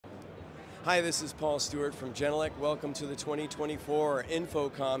Hi, this is Paul Stewart from Genelec. Welcome to the 2024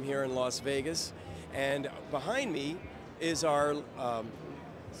 InfoComm here in Las Vegas. And behind me is our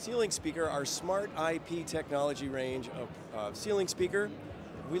ceiling speaker, our smart IP technology range of ceiling speaker.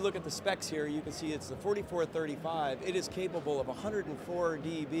 If we look at the specs here, you can see it's the 4435. It is capable of 104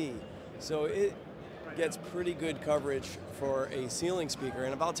 dB. So it gets pretty good coverage for a ceiling speaker.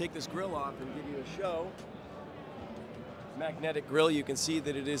 And if I'll take this grill off and give you a show, magnetic grill, you can see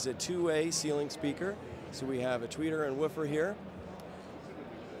that it is a two-way ceiling speaker. So we have a tweeter and woofer here.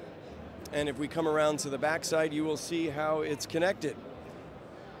 And if we come around to the back side, you will see how it's connected.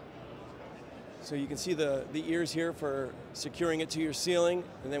 So you can see the ears here for securing it to your ceiling.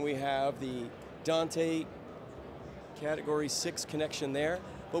 And then we have the Dante Category 6 connection there.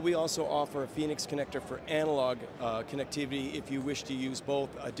 But we also offer a Phoenix connector for analog connectivity if you wish to use both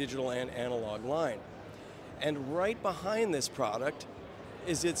a digital and analog line. And right behind this product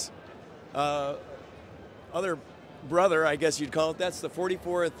is its other brother, I guess you'd call it. That's the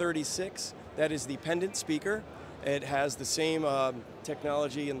 4436. That is the Pendant speaker. It has the same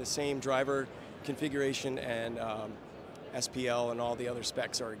technology and the same driver configuration, and SPL and all the other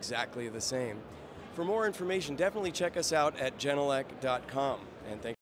specs are exactly the same. For more information, definitely check us out at genelec.com. And thank